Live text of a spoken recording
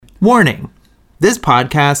Warning. This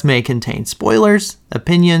podcast may contain spoilers,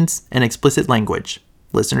 opinions, and explicit language.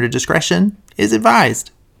 Listener discretion is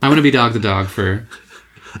advised. I want to be Dog the Dog for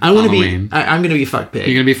I'm going to be Fuck Pig.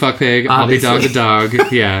 You're going to be Fuck Pig. Obviously. I'll be Dog the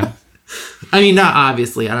Dog. Yeah. I mean, not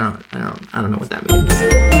obviously. I don't know what that means.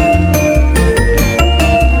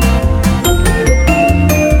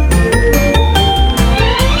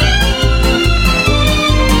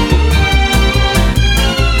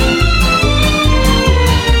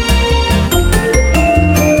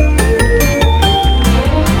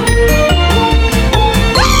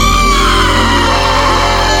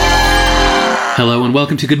 Hello and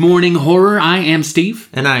welcome to Good Morning Horror. I am Steve.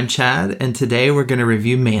 And I'm Chad, and today we're going to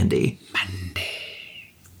review Mandy.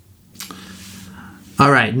 All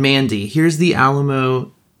right, Mandy. Here's the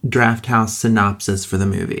Alamo Drafthouse synopsis for the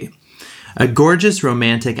movie. A gorgeous,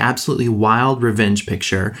 romantic, absolutely wild revenge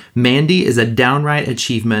picture, Mandy is a downright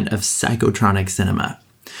achievement of psychotronic cinema.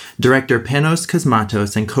 Director Panos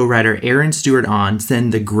Cosmatos and co-writer Aaron Stewart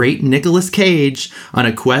send the great Nicolas Cage on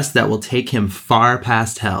a quest that will take him far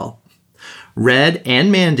past hell. Red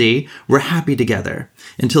and Mandy were happy together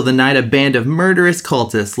until the night a band of murderous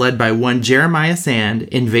cultists led by one Jeremiah Sand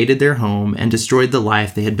invaded their home and destroyed the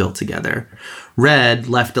life they had built together. Red,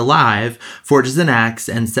 left alive, forges an axe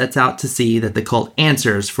and sets out to see that the cult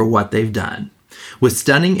answers for what they've done. With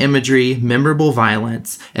stunning imagery, memorable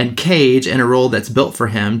violence, and Cage in a role that's built for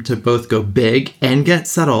him to both go big and get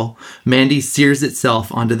subtle, Mandy sears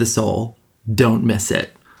itself onto the soul. Don't miss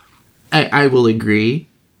it. I will agree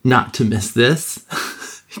not to miss this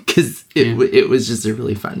because it was just a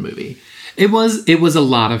really fun movie. It was a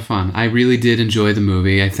lot of fun. I really did enjoy the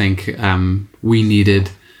movie. I think we needed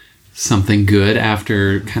something good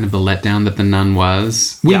after kind of the letdown that The Nun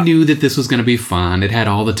was. We knew that this was going to be fun. It had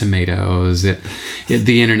all the tomatoes.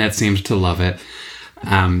 The internet seemed to love it.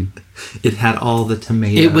 It had all the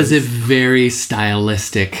tomatoes. It was a very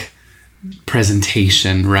stylistic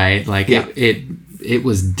presentation, right? Like it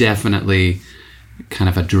was definitely kind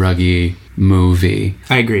of a druggy movie.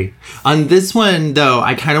 I agree. On this one, though,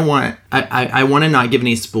 I kind of want... I want to not give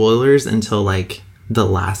any spoilers until, like, the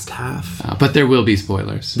last half. But there will be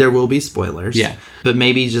spoilers. There will be spoilers. Yeah. But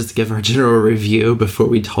maybe just give our general review before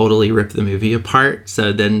we totally rip the movie apart,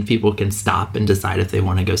 so then people can stop and decide if they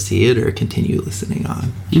want to go see it or continue listening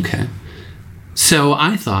on. Okay. So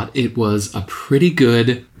I thought it was a pretty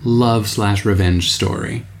good love/revenge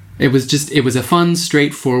story. It was a fun,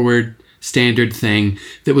 straightforward, standard thing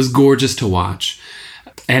that was gorgeous to watch.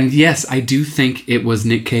 And yes, I do think it was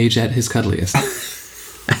Nick Cage at his cuddliest.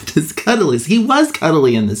 At his cuddliest. He was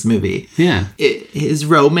cuddly in this movie. Yeah. His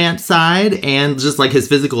romance side and just like his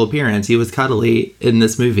physical appearance, he was cuddly in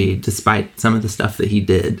this movie, despite some of the stuff that he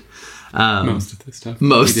did. Most of the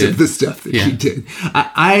stuff that he did.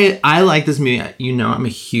 I like this movie. You know, I'm a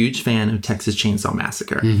huge fan of Texas Chainsaw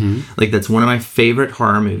Massacre. Mm-hmm. Like, that's one of my favorite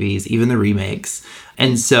horror movies, even the remakes.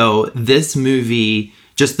 And so this movie,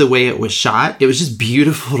 just the way it was shot, it was just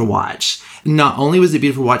beautiful to watch. Not only was it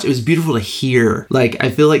beautiful to watch, it was beautiful to hear. Like, I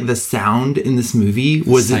feel like the sound in this movie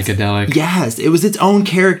was... psychedelic. Yes, it was its own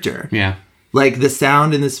character. Yeah. Like, the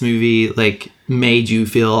sound in this movie, like, made you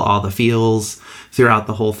feel all the feels throughout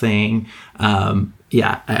the whole thing.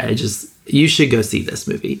 You should go see this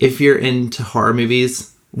movie. If you're into horror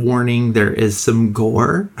movies, warning, there is some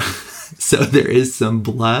gore. So there is some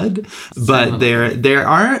blood. But there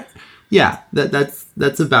aren't... Yeah,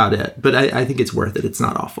 that's about it. But I think it's worth it. It's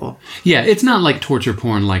not awful. Yeah, it's not like torture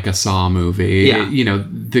porn like a Saw movie. Yeah. You know,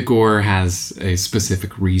 the gore has a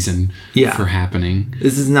specific reason for happening.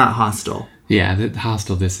 This is not Hostel. Yeah,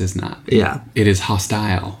 Hostile this is not. Yeah. It is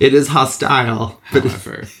hostile. It is hostile.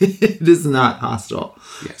 However. It is not hostile.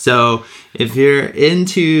 Yeah. So if you're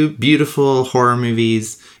into beautiful horror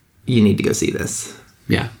movies, you need to go see this.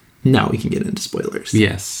 Yeah. Now we can get into spoilers.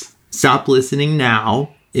 Yes. Stop listening now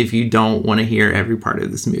if you don't want to hear every part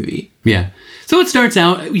of this movie. Yeah. So it starts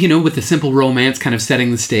out, you know, with a simple romance kind of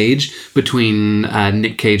setting the stage between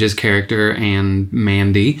Nick Cage's character and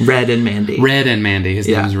Mandy. Red and Mandy. His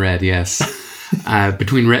name is Red, yes.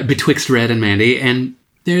 Betwixt Red and Mandy. And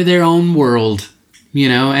they're their own world, you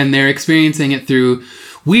know, and we're experiencing it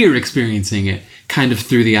kind of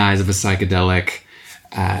through the eyes of a psychedelic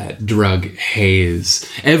drug haze.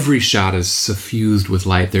 Every shot is suffused with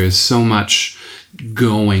light. There is so much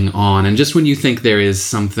going on, and just when you think there is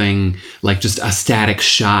something like just a static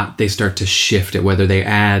shot, they start to shift it, whether they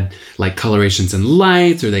add like colorations and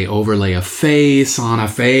lights, or they overlay a face on a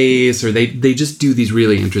face, or they just do these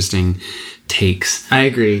really interesting takes. I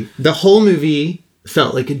agree. The whole movie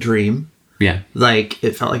felt like a dream. Yeah. Like,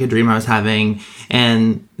 it felt like a dream I was having.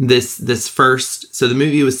 And this first... So the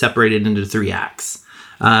movie was separated into 3 acts.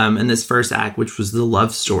 And this first act, which was the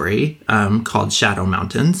love story called Shadow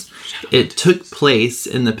Mountains, it took place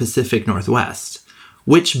in the Pacific Northwest,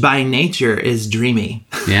 which by nature is dreamy.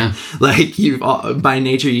 Yeah. Like by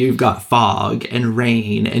nature, you've got fog and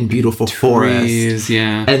rain and beautiful forests.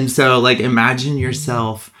 Yeah. And so like imagine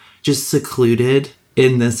yourself just secluded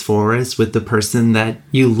in this forest with the person that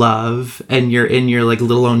you love, and you're in your like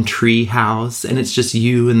little own tree house, and it's just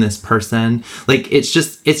you and this person. Like it's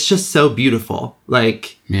just so beautiful.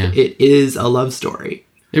 Like it is a love story.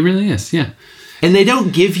 It really is. Yeah. And they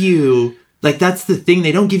don't give you, like, that's the thing.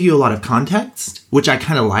 They don't give you a lot of context, which I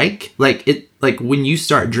kind of like. Like when you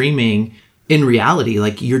start dreaming in reality,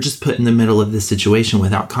 like you're just put in the middle of this situation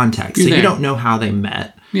without context. So you don't know how they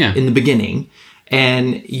met in the beginning,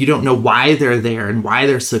 and you don't know why they're there and why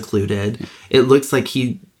they're secluded. It looks like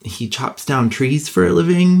he chops down trees for a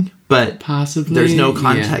living, but possibly there's no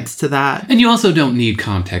context to that. And you also don't need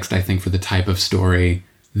context, I think, for the type of story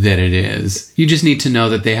that it is. You just need to know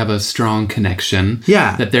that they have a strong connection.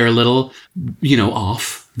 Yeah. That they're a little,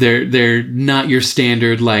 off. They're not your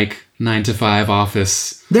standard, like, 9-to-5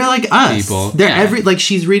 office. They're like us. People. They're like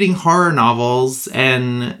she's reading horror novels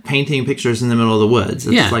and painting pictures in the middle of the woods.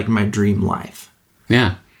 It's like my dream life.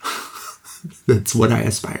 Yeah. That's what I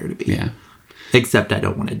aspire to be. Yeah. Except I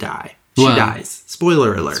don't want to die. She dies.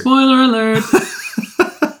 Spoiler alert. Spoiler alert.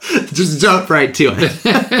 Just jump right to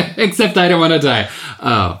it. Except I don't want to die.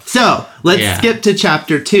 Oh. So let's skip to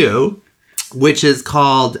chapter 2, which is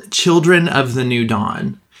called Children of the New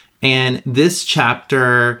Dawn. And this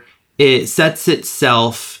chapter, it sets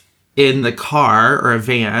itself in the car or a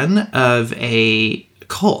van of a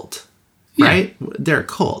cult, right? Yeah. They're a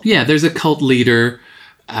cult. Yeah, there's a cult leader,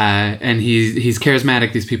 and he's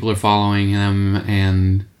charismatic. These people are following him,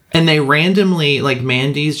 and they randomly, like,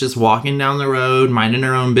 Mandy's just walking down the road, minding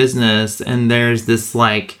her own business, and there's this,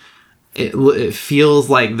 like, it feels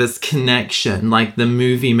like this connection. Like, the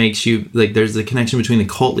movie makes you, like, there's a connection between the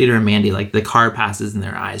cult leader and Mandy. Like, the car passes and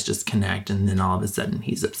their eyes just connect, and then all of a sudden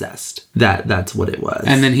he's obsessed. That's what it was.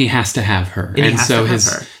 And then he has to have her. So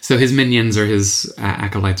his minions or his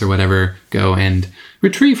acolytes or whatever go and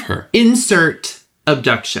retrieve her. Insert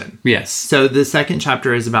abduction. Yes. So the second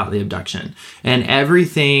chapter is about the abduction, and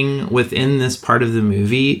everything within this part of the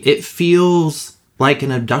movie, it feels like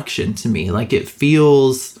an abduction to me. Like, it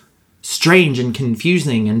feels strange and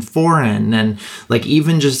confusing and foreign, and like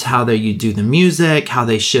even just how you do the music, how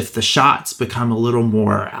they shift the shots become a little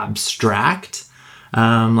more abstract,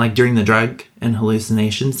 like during the drug and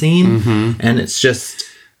hallucination scene. And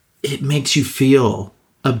it makes you feel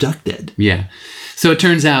abducted. Yeah. So it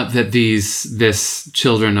turns out that this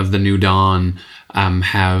Children of the New Dawn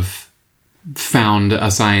have found a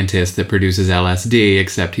scientist that produces LSD,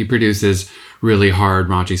 except he produces really hard,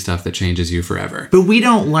 raunchy stuff that changes you forever. But we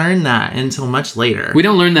don't learn that until much later. We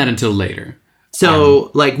don't learn that until later.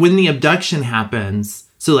 So, like, when the abduction happens,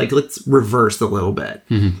 so, like, let's reverse a little bit.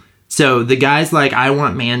 So the guy's like, I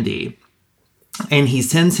want Mandy. And he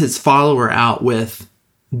sends his follower out with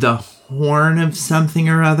the horn of something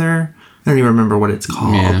or other. I don't even remember what it's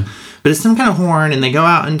called. Yeah. But it's some kind of horn, and they go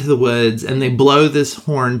out into the woods, and they blow this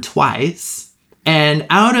horn twice. And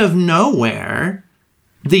out of nowhere,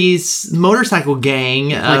 these motorcycle gang...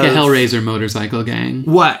 like a Hellraiser motorcycle gang.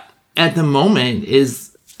 What, at the moment,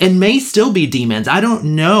 is... and may still be demons. I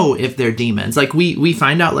don't know if they're demons. Like, we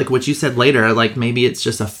find out, like, what you said later, like, maybe it's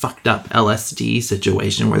just a fucked up LSD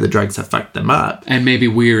situation where the drugs have fucked them up. And maybe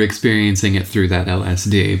we're experiencing it through that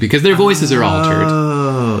LSD, because their voices are altered.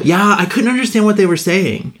 Oh, yeah, I couldn't understand what they were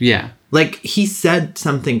saying. Yeah. Like, he said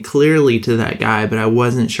something clearly to that guy, but I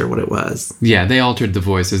wasn't sure what it was. Yeah, they altered the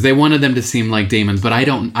voices. They wanted them to seem like demons, but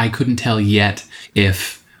I couldn't tell yet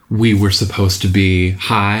if we were supposed to be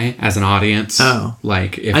high as an audience. Oh.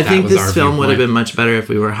 Like, if I that think was this our film viewpoint. would have been much better if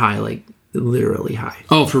we were high, like, literally high.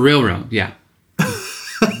 Oh, for real, yeah.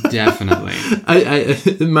 Definitely.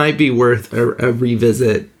 It might be worth a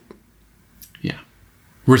revisit. Yeah.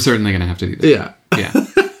 We're certainly going to have to do that. Yeah. Yeah.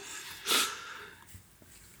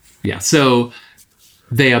 Yeah, so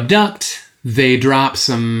they abduct, they drop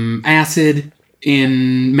some acid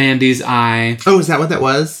in Mandy's eye. Oh, is that what that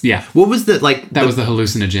was? Yeah. What was the, like... That was the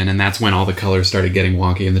hallucinogen, and that's when all the colors started getting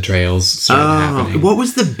wonky and the trails started happening. What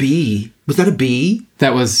was the bee? Was that a bee?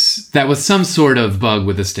 That was some sort of bug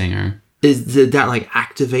with a stinger. Did that, like,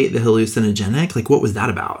 activate the hallucinogenic? Like, what was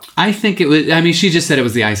that about? I think it was... I mean, she just said it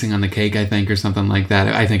was the icing on the cake, I think, or something like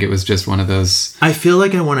that. I think it was just one of those... I feel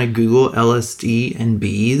like I want to Google LSD and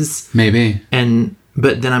bees. Maybe.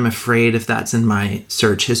 But then I'm afraid if that's in my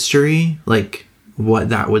search history, like, what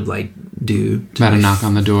that would, like, do to about a knock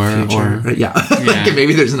on the door future. or... Yeah. Like,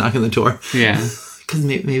 maybe there's a knock on the door. Yeah. because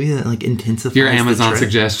maybe that like intensifies Your the Amazon trip.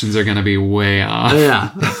 suggestions are going to be way off. Oh, yeah.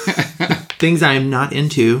 Things I am not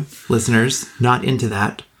into, listeners. Not into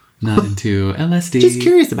that. Not into LSD. Just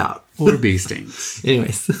curious about. Or bee stings.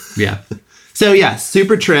 Anyways. Yeah. So yeah,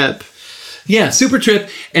 super trip. Yeah, super trip.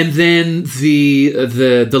 And then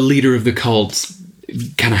the leader of the cult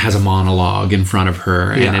kind of has a monologue in front of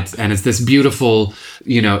her, and it's this beautiful,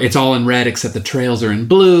 it's all in red except the trails are in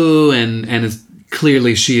blue, and it's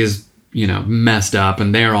clearly she is messed up,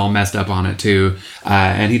 and they're all messed up on it too.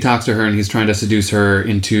 And he talks to her, and he's trying to seduce her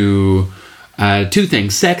into two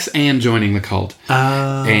things: sex and joining the cult.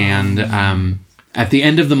 And at the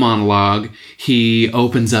end of the monologue, he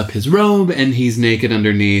opens up his robe, and he's naked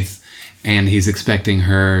underneath. And he's expecting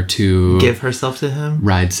her to give herself to him.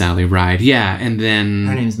 Ride, Sally, ride. Yeah, and then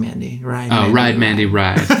her name's Mandy. Ride, Mandy,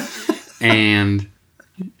 ride. And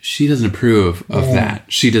she doesn't approve of that.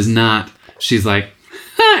 She does not. She's like,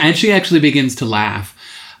 and she actually begins to laugh.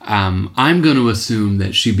 I'm going to assume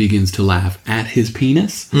that she begins to laugh at his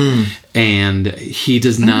penis, and he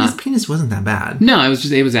does not. His penis wasn't that bad. No,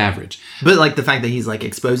 it was average. But like the fact that he's like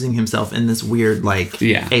exposing himself in this weird like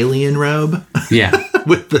alien robe,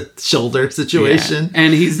 with the shoulder situation,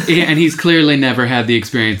 and he's clearly never had the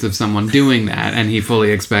experience of someone doing that, and he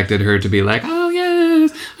fully expected her to be like, oh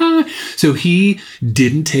yes, so he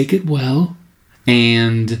didn't take it well,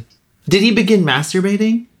 and did he begin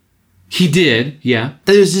masturbating? He did, yeah.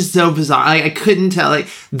 It was just so bizarre. I couldn't tell. Like,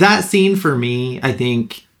 that scene for me, I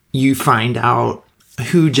think you find out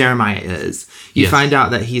who Jeremiah is. You find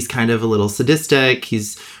out that he's kind of a little sadistic.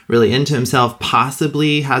 He's really into himself,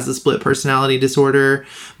 possibly has a split personality disorder.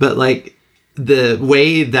 But, like, the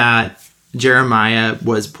way that Jeremiah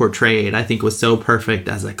was portrayed, I think, was so perfect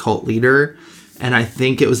as a cult leader. And I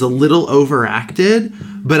think it was a little overacted.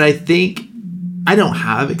 But I think I don't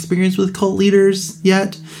have experience with cult leaders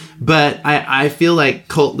yet. But I feel like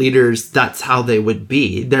cult leaders, that's how they would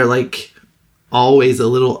be. They're like always a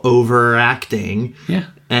little overacting,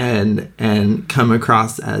 and come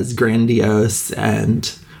across as grandiose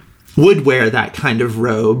and would wear that kind of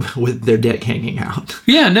robe with their dick hanging out.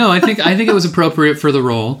 Yeah, no, I think it was appropriate for the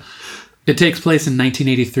role. It takes place in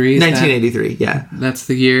 1983. 1983, yeah, that's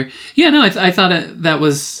the year. Yeah, no, I thought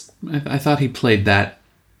I thought he played that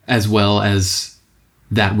as well as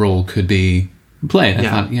that role could be played.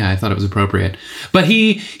 I thought it was appropriate. But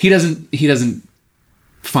he doesn't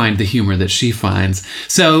find the humor that she finds.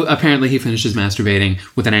 So apparently he finishes masturbating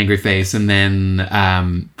with an angry face, and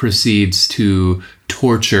then proceeds to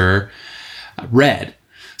torture Red.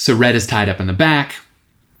 So Red is tied up in the back.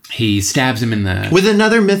 He stabs him with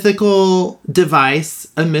another mythical device,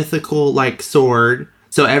 a mythical like sword.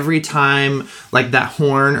 So every time like that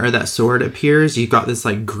horn or that sword appears, you've got this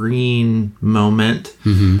like green moment,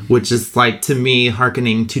 which is like to me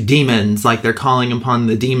hearkening to demons. Like they're calling upon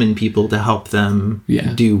the demon people to help them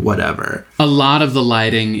do whatever. A lot of the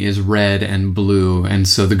lighting is red and blue, and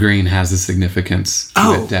so the green has a significance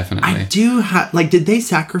to it, definitely. I do did they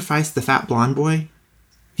sacrifice the fat blonde boy?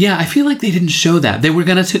 Yeah, I feel like they didn't show that. They were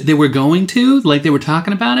going to, like they were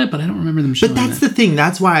talking about it, but I don't remember them showing it. But that's the thing.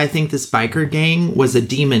 That's why I think this biker gang was a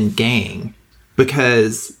demon gang,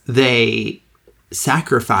 because they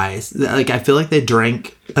sacrificed. Like I feel like they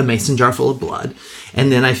drank a mason jar full of blood,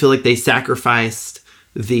 and then I feel like they sacrificed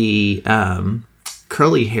the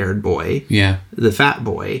curly-haired boy, the fat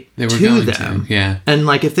boy, to them. And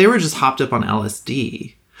like if they were just hopped up on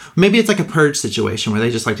LSD. Maybe it's like a purge situation where they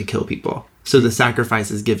just like to kill people. So the sacrifice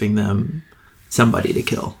is giving them somebody to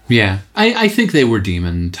kill. Yeah. I think they were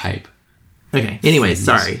demon type. Okay. Anyway,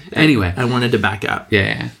 sorry. Anyway. I wanted to back up.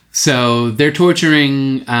 Yeah. So they're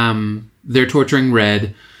torturing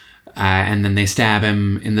Red, and then they stab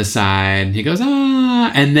him in the side. He goes,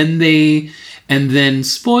 ah! And then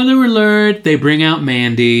spoiler alert, they bring out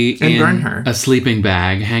Mandy and burn her. A sleeping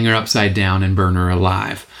bag, hang her upside down, and burn her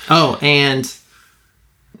alive. Oh, and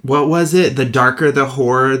what was it? The darker the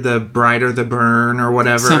horror, the brighter the burn, or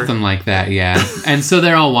whatever. Something like that, yeah. And so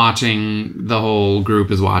they're all watching. The whole group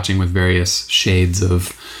is watching with various shades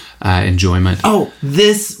of enjoyment. Oh,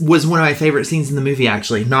 this was one of my favorite scenes in the movie,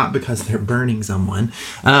 actually. Not because they're burning someone,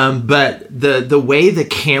 but the way the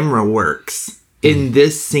camera works in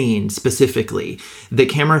this scene specifically. The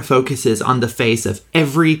camera focuses on the face of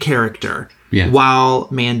every character. While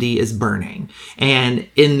Mandy is burning. And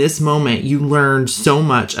in this moment, you learn so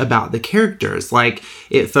much about the characters. Like,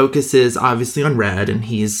 it focuses obviously on Red, and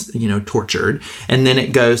he's, tortured. And then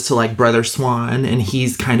it goes to, like, Brother Swan, and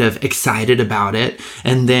he's kind of excited about it.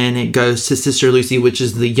 And then it goes to Sister Lucy, which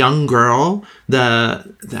is the young girl. I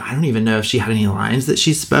don't even know if she had any lines that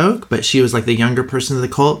she spoke, but she was, like, the younger person of the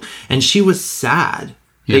cult. And she was sad.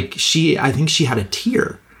 Like I think she had a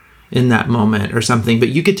tear in that moment or something, but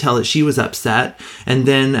you could tell that she was upset. And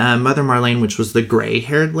then Mother Marlene, which was the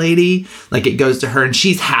gray-haired lady, like it goes to her and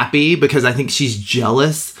she's happy because I think she's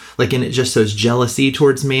jealous, like, and it just shows jealousy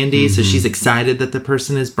towards Mandy. So she's excited that the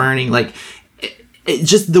person is burning. Like, it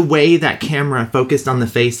just the way that camera focused on the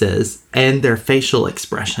faces and their facial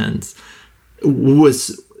expressions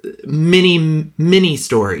was mini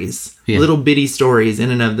stories, little bitty stories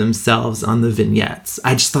in and of themselves on the vignettes.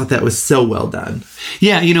 I just thought that was so well done.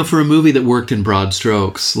 Yeah, you know, for a movie that worked in broad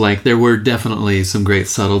strokes, like there were definitely some great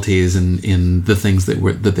subtleties in the things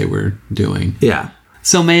that they were doing. Yeah.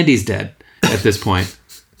 So Mandy's dead at this point.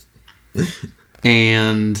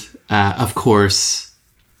 And of course,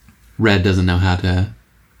 Red doesn't know how to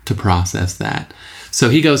process that. So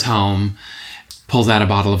he goes home, pulls out a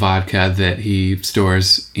bottle of vodka that he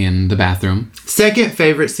stores in the bathroom. Second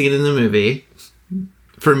favorite scene in the movie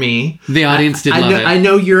for me. The audience did love it. I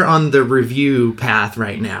know you're on the review path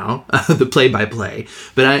right now, the play-by-play,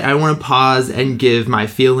 but I want to pause and give my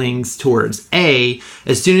feelings towards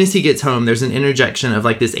as soon as he gets home, there's an interjection of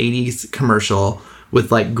like this 80s commercial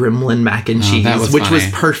with like Gremlin mac and cheese, which was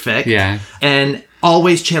perfect. Yeah. And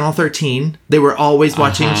always Channel 13. They were always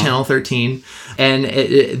watching Channel 13. And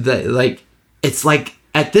it's like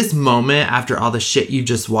at this moment, after all the shit you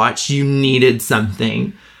just watched, you needed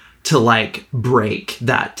something to like break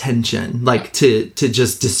that tension, like to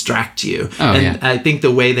just distract you. I think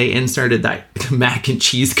the way they inserted that mac and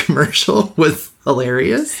cheese commercial was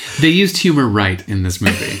hilarious. They used humor right in this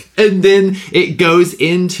movie. And then it goes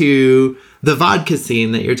into the vodka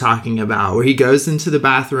scene that you're talking about, where he goes into the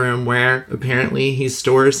bathroom where apparently he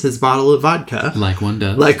stores his bottle of vodka. Like one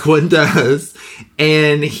does.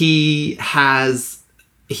 And he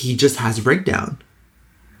just has a breakdown.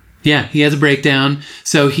 Yeah, he has a breakdown.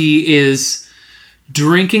 So he is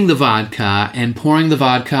drinking the vodka and pouring the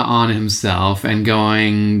vodka on himself and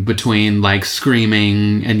going between like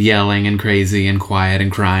screaming and yelling and crazy and quiet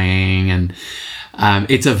and crying. And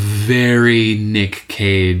it's a very Nick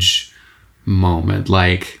Cage moment.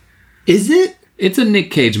 Like, is it? It's a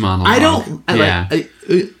Nick Cage monologue.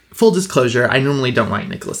 Full disclosure, I normally don't like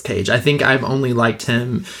Nicolas Cage. I think I've only liked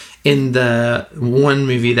him in the one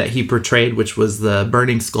movie that he portrayed, which was the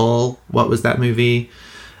Burning Skull. What was that movie?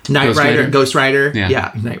 Ghost Rider.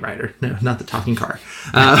 Yeah, Knight Rider. No, not the talking car.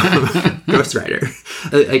 Ghost Rider.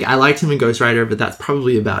 Like, I liked him in Ghost Rider, but that's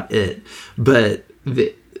probably about it. But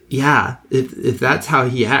if that's how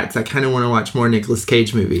he acts, I kind of want to watch more Nicolas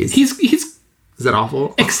Cage movies. Is that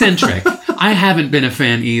awful? Eccentric. I haven't been a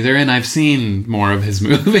fan either, and I've seen more of his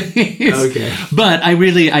movies. Okay. But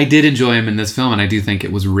I did enjoy him in this film, and I do think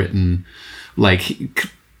it was written like,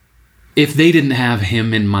 if they didn't have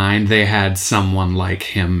him in mind, they had someone like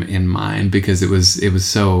him in mind, because it was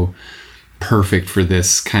so perfect for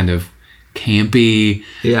this kind of campy,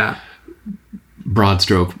 broad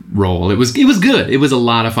stroke role. It was good. It was a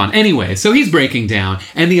lot of fun. Anyway, so he's breaking down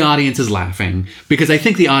and the audience is laughing, because I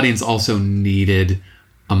think the audience also needed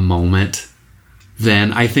a moment.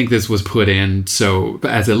 Then I think this was put in so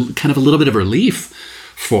as a kind of a little bit of relief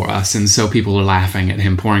for us, and so people are laughing at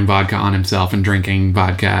him pouring vodka on himself and drinking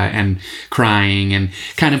vodka and crying and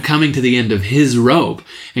kind of coming to the end of his rope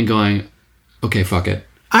and going, okay, fuck it.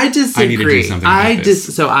 I disagree. I need to do something about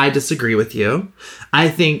this. So I disagree with you. I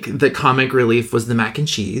think the comic relief was the mac and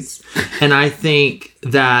cheese. And I think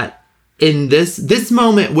that in this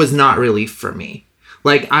moment was not relief for me.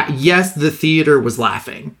 Like, yes, the theater was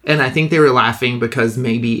laughing. And I think they were laughing because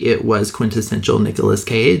maybe it was quintessential Nicolas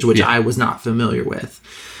Cage, which I was not familiar with.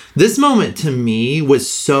 This moment to me was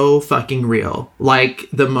so fucking real. Like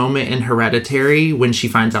the moment in Hereditary when she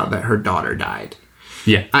finds out that her daughter died.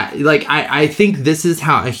 Yeah. I think this is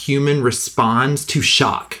how a human responds to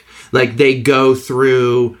shock. Like, they go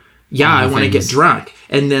through, I want to get drunk.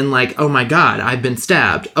 And then, like, oh my God, I've been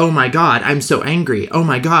stabbed. Oh my God, I'm so angry. Oh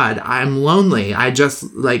my God, I'm lonely. I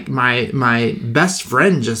just, like, my best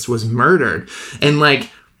friend just was murdered. And, like,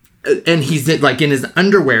 and he's, like, in his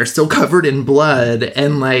underwear, still covered in blood.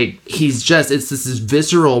 And, like, it's this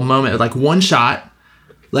visceral moment. Like, one shot.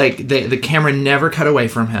 Like, the camera never cut away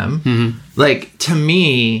from him. Mm-hmm. Like, to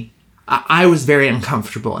me, I was very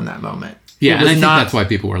uncomfortable in that moment. Yeah, and I think that's why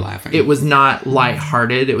people were laughing. It was not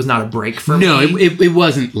lighthearted. It was not a break for me. No, it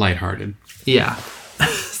wasn't lighthearted. Yeah.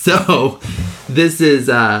 So, this is,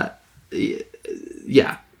 And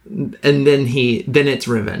then it's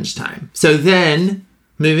revenge time. So then,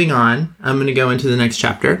 moving on, I'm going to go into the next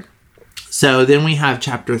chapter. So then we have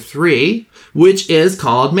chapter 3, which is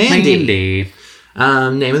called Mandy.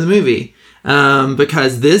 Name of the movie,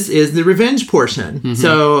 because this is the revenge portion. Mm-hmm.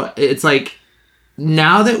 So it's like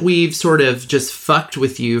now that we've sort of just fucked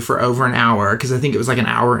with you for over an hour, because I think it was like an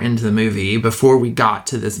hour into the movie before we got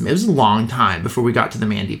to this. It was a long time before we got to the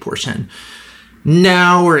Mandy portion.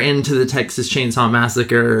 Now we're into the Texas Chainsaw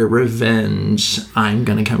Massacre Revenge. I'm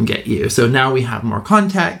gonna come get you. So now we have more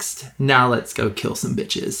context. Now let's go kill some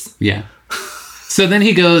bitches. Yeah. So then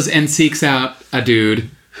he goes and seeks out a dude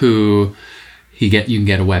who you can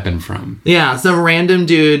get a weapon from. Yeah, some random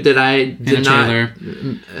dude that I did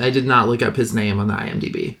not look up his name on the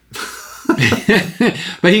IMDb.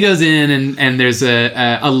 But he goes in and there's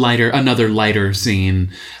another lighter scene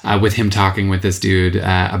with him talking with this dude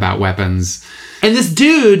about weapons. And this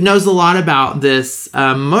dude knows a lot about this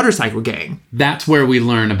motorcycle gang. That's where we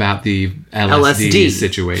learn about the LSD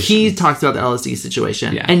situation. He talks about the LSD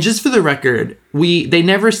situation. Yeah. And just for the record, they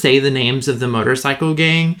never say the names of the motorcycle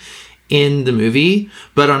gang in the movie,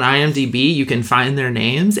 but on IMDb you can find their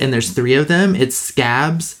names, and there's 3 of them. It's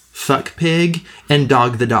Scabs, Fuck Pig, and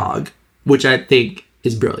Dog the Dog, which I think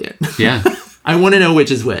is brilliant. Yeah. I want to know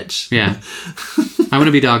which is which. Yeah. I want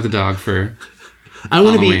to be Dog the Dog for I'm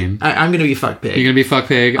going to be Fuck Pig. You're going to be Fuck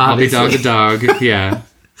Pig. Obviously. I'll be Dog the Dog. Yeah.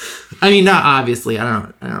 I mean, not obviously.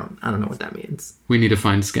 I don't know what that means. We need to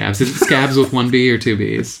find Scabs. Is it Scabs with 1 B or 2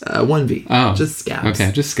 B's? 1 B. Oh. Just Scabs.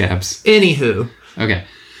 Okay, just Scabs. Anywho. Okay.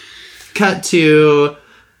 Cut to...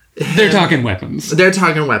 They're talking weapons. They're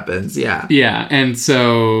talking weapons, yeah. Yeah, and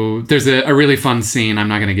so there's a really fun scene. I'm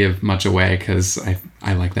not going to give much away because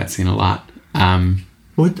I like that scene a lot.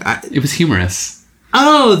 It was humorous.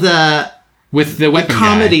 Oh, with the weapon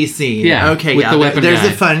comedy guy. Scene. Yeah, okay, with yeah. the weapon There's guy.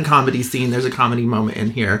 a fun comedy scene. There's a comedy moment in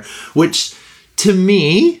here, which to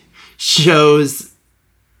me shows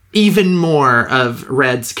even more of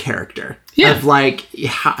Red's character. Yeah. Of like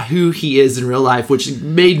who he is in real life, which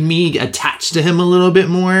made me attach to him a little bit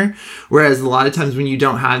more. Whereas a lot of times when you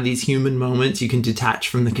don't have these human moments, you can detach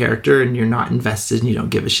from the character and you're not invested and you don't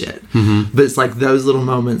give a shit. Mm-hmm. But it's like those little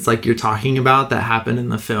moments like you're talking about that happen in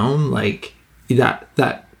the film, like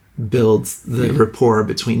that builds the rapport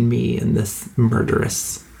between me and this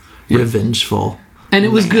murderous, revengeful. And it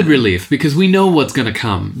was good relief because we know what's going to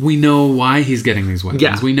come. We know why he's getting these weapons.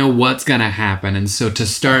 Yeah. We know what's going to happen. And so to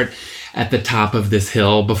start at the top of this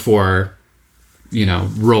hill before,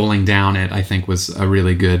 rolling down it, I think was a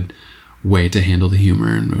really good way to handle the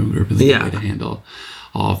humor and a really good way to handle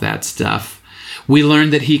all of that stuff. We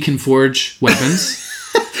learned that he can forge weapons.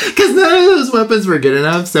 Because none of those weapons were good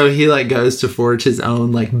enough, so he goes to forge his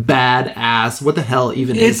own badass. What the hell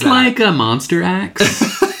even is that? It's like a monster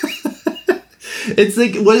axe. It's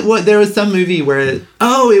like what there was some movie where it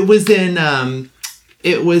was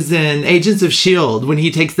in Agents of S.H.I.E.L.D. when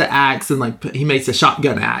he takes the axe and he makes a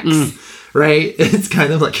shotgun axe. Right? It's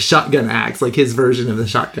kind of like a shotgun axe, like his version of the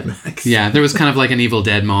shotgun axe. Yeah, there was kind of like an Evil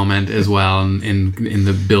Dead moment as well in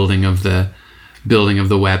the building of the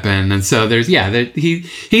weapon. And so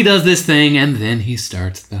he does this thing and then he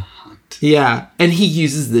starts the hunt. Yeah, and he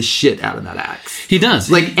uses the shit out of that axe. He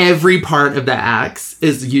does. Like every part of that axe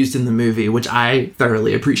is used in the movie, which I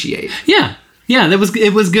thoroughly appreciate. Yeah. Yeah, it was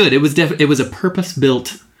good. It was a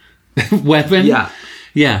purpose-built weapon. Yeah.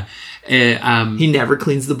 Yeah. He never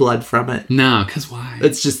cleans the blood from it. No, because why?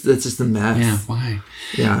 It's just a mess. Yeah, why?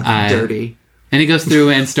 Yeah, dirty. And he goes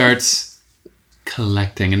through and starts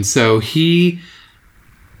collecting. And so he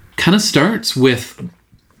kind of starts with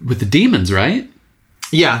the demons, right?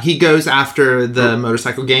 Yeah, he goes after the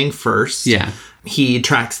motorcycle gang first. Yeah. He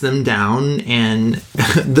tracks them down, and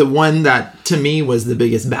the one that, to me, was the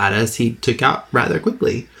biggest badass, he took out rather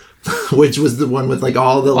quickly. Which was the one with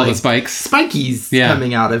all the spikes. Spikies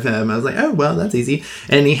coming out of him. I was like, oh, well, that's easy.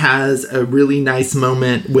 And he has a really nice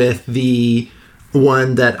moment with the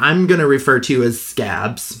one that I'm going to refer to as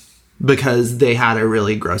Scabs, because they had a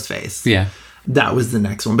really gross face. Yeah. That was the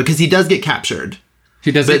next one, because he does get captured.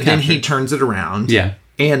 But then he turns it around. Yeah.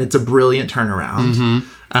 And it's a brilliant turnaround.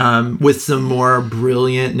 With some more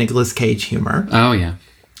brilliant Nicolas Cage humor. Oh, yeah.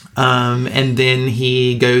 And then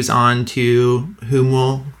he goes on to whom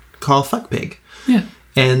we'll call Fuck Pig. Yeah.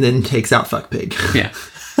 And then takes out Fuck Pig. Yeah.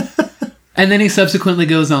 And then he subsequently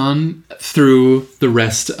goes on through the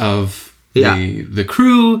rest of the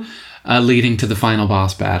crew, leading to the final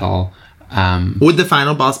boss battle. Would the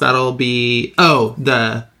final boss battle be...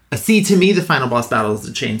 See, to me, the final boss battle is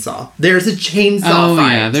the chainsaw. There's a chainsaw fight. Oh,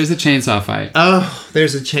 yeah, there's a chainsaw fight. Oh,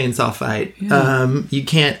 there's a chainsaw fight. Yeah. You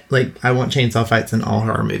can't, I want chainsaw fights in all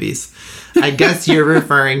horror movies. I guess you're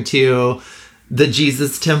referring to the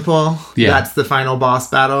Jesus Temple. Yeah. That's the final boss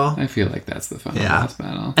battle. I feel like that's the final boss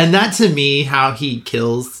battle. And that, to me, how he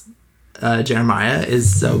kills Jeremiah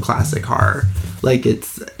is so classic horror.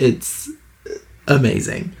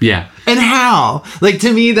 amazing. Yeah. And how? Like,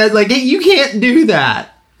 to me, that, like, hey, you can't do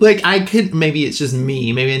that. Like, I could, maybe it's just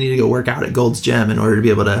me. Maybe I need to go work out at Gold's Gym in order to be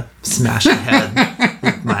able to smash a head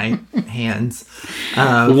with my hands.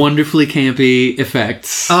 Wonderfully campy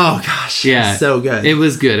effects. Oh, gosh. Yeah. So good. It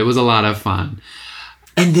was good. It was a lot of fun.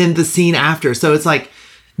 And then the scene after. So it's like,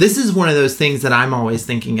 this is one of those things that I'm always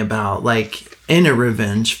thinking about, like, in a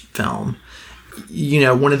revenge film. You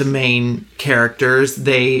know, one of the main characters,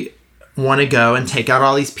 they want to go and take out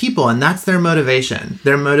all these people, and that's their motivation.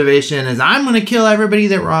 Their motivation is, I'm going to kill everybody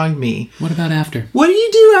that wronged me. What about after? What do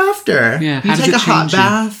you do after? Yeah, you take a hot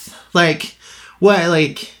bath? Like, what?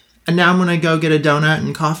 Like, and now I'm going to go get a donut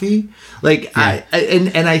and coffee? Like, Yeah.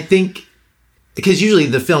 I think, because usually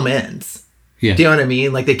the film ends. Yeah. Do you know what I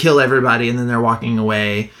mean? Like, they kill everybody and then they're walking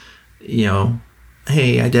away, you know,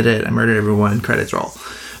 hey, I did it. I murdered everyone. Credits roll.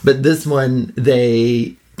 But this one,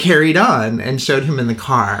 they carried on and showed him in the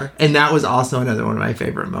car. And that was also another one of my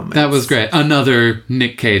favorite moments. That was great. Another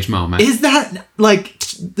Nick Cage moment. Is that,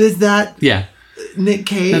 Yeah. Nick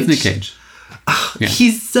Cage? That's Nick Cage. Yeah.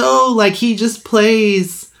 He's so, like, he just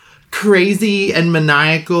plays crazy and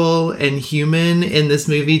maniacal and human in this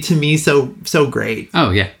movie, to me, so great.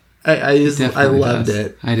 Oh, yeah. I Definitely loved does.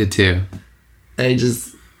 it. I did too.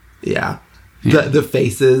 Yeah. The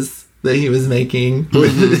faces that he was making,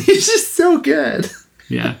 it's just so good.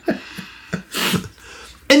 Yeah.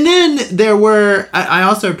 And then there were, I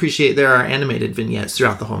also appreciate there are animated vignettes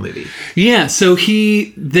throughout the whole movie. Yeah, so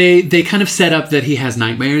they kind of set up that he has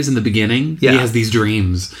nightmares in the beginning. Yeah. He has these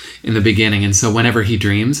dreams in the beginning, and so whenever he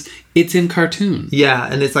dreams, it's in cartoon. Yeah,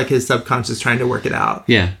 and it's like his subconscious trying to work it out.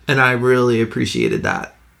 Yeah. And I really appreciated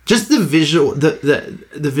that. Just the visual, the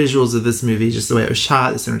visuals of this movie, just the way it was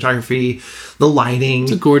shot, the cinematography, the lighting.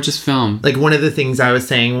 It's a gorgeous film. Like, one of the things I was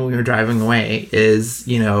saying when we were driving away is,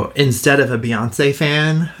 you know, instead of a Beyonce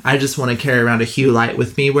fan, I just want to carry around a hue light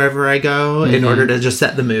with me wherever I go in order to just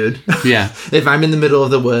set the mood. Yeah. If I'm in the middle of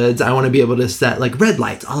the woods, I want to be able to set, like, red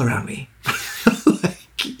lights all around me.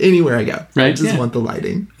 Like, anywhere I go. Right, I just yeah. want the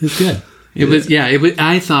lighting. It's good. It was.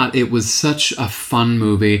 I thought it was such a fun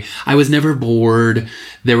movie. I was never bored.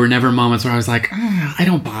 There were never moments where I was like, I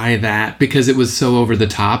don't buy that, because it was so over the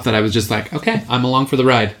top that I was just like, okay, I'm along for the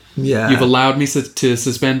ride. Yeah. You've allowed me to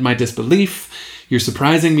suspend my disbelief. You're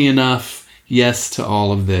surprising me enough. Yes to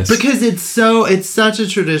all of this. Because it's such a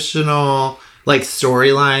traditional, like,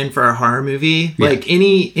 storyline for a horror movie. Yeah. Like,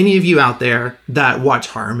 any of you out there that watch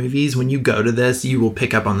horror movies, when you go to this, you will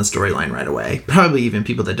pick up on the storyline right away. Probably even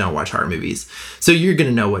people that don't watch horror movies. So you're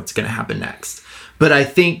going to know what's going to happen next. But I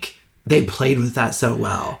think they played with that so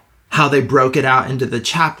well. How they broke it out into the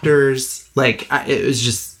chapters. Like, it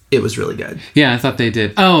was really good. Yeah, I thought they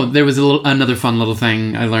did. Oh, there was another fun little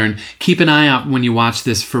thing I learned. Keep an eye out when you watch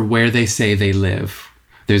this for where they say they live.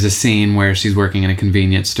 There's a scene where she's working in a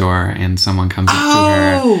convenience store and someone comes up to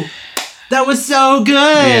her. Oh, that was so good.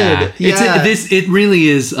 Yeah. It really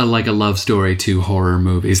is like a love story to horror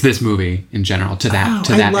movies. This movie in general, to that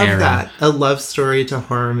I love era. that. A love story to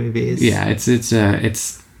horror movies. Yeah,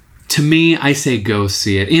 it's to me, I say go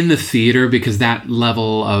see it in the theater, because that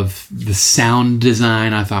level of the sound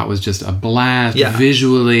design I thought was just a blast. Yeah.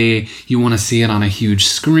 Visually, you want to see it on a huge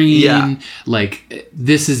screen. Yeah. Like,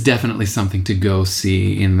 this is definitely something to go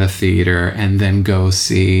see in the theater and then go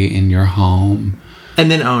see in your home. And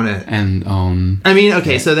then own it. And own. I mean,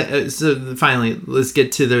 okay, so finally, let's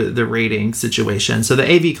get to the rating situation. So the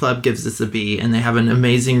AV Club gives this a B, and they have an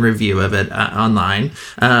amazing review of it online.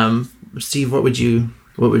 Steve, what would you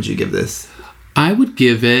give this? I would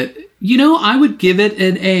give it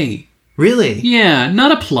an A. Really? Yeah,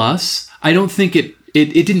 not a plus. I don't think it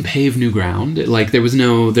didn't pave new ground. Like, there was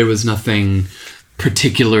nothing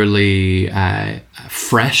particularly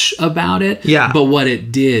fresh about it. Yeah. But what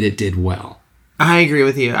it did well. I agree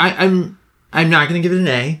with you. I'm not going to give it an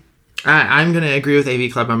A. I'm going to agree with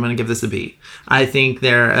AV Club. I'm going to give this a B. I think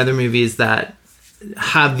there are other movies that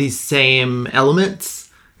have these same elements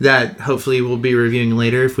that hopefully we'll be reviewing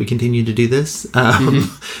later if we continue to do this,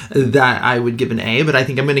 that I would give an A, but I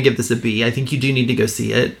think I'm going to give this a B. I think you do need to go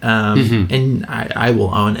see it, and I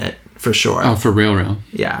will own it for sure. Oh, for real.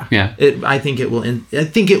 Yeah. Yeah. I think it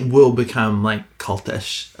will become, like,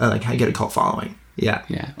 cultish, like, I get a cult following. Yeah.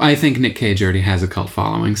 Yeah. I think Nick Cage already has a cult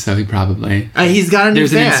following, so he probably... he's got a new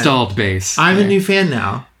There's fan. an installed base. I'm there. a new fan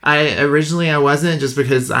now. Originally I wasn't, just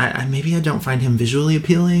because maybe I don't find him visually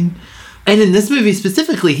appealing. And in this movie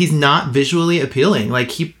specifically, he's not visually appealing.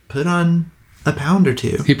 Like, he put on a pound or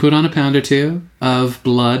two. He put on a pound or two of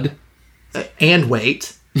blood. And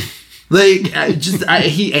weight. Like,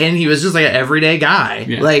 he was just like an everyday guy.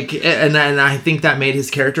 Yeah. Like, and I think that made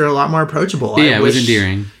his character a lot more approachable. Yeah, it was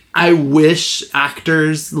endearing. I wish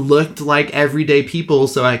actors looked like everyday people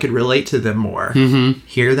so I could relate to them more.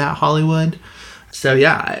 Hear that, Hollywood? So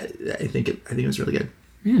yeah, I think it was really good.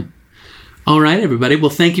 Yeah. All right, everybody. Well,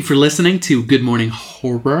 thank you for listening to Good Morning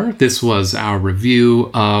Horror. This was our review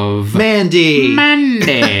of Mandy.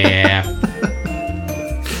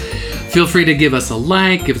 Feel free to give us a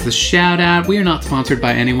like, give us a shout out. We are not sponsored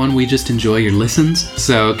by anyone. We just enjoy your listens.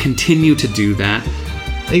 So continue to do that.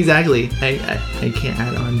 Exactly. I can't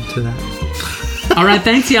add on to that. All right.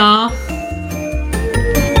 Thanks, y'all.